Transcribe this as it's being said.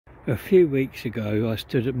A few weeks ago I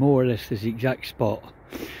stood at more or less this exact spot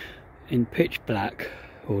in pitch black,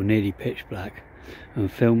 or nearly pitch black,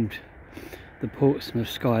 and filmed the Portsmouth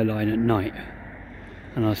skyline at night,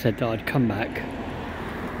 and I said that I'd come back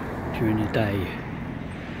during the day.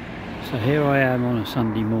 So here I am on a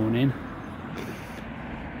Sunday morning,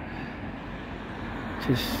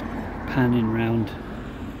 just panning round,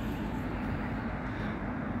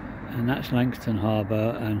 and that's Langston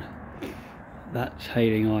Harbour and that's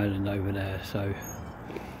Hayling Island over there. So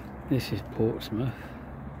this is Portsmouth,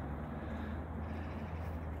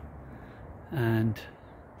 and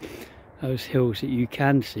those hills that you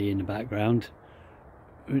can see in the background,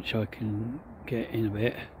 which I can get in a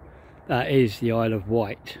bit, that is the Isle of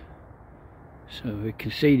Wight. So we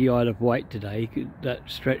can see the Isle of Wight today. That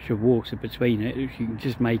stretch of water between it, which you can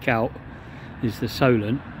just make out, is the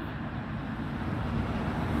Solent,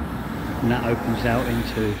 and that opens out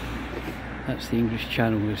into, that's the English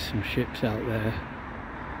Channel. There's some ships out there.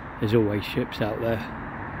 There's always ships out there.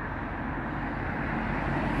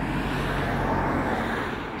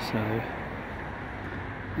 So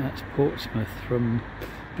that's Portsmouth from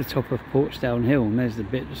the top of Portsdown Hill, and there's the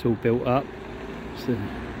bit that's all built up. It's the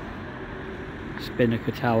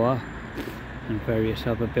Spinnaker Tower and various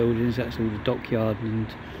other buildings. That's all the dockyard and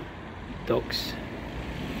docks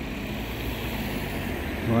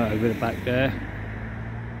right over the back there,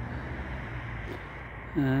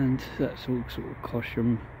 and that's all sort of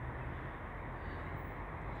Cosham.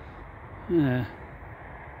 Yeah,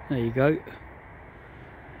 there you go.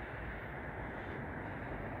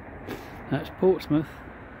 That's Portsmouth.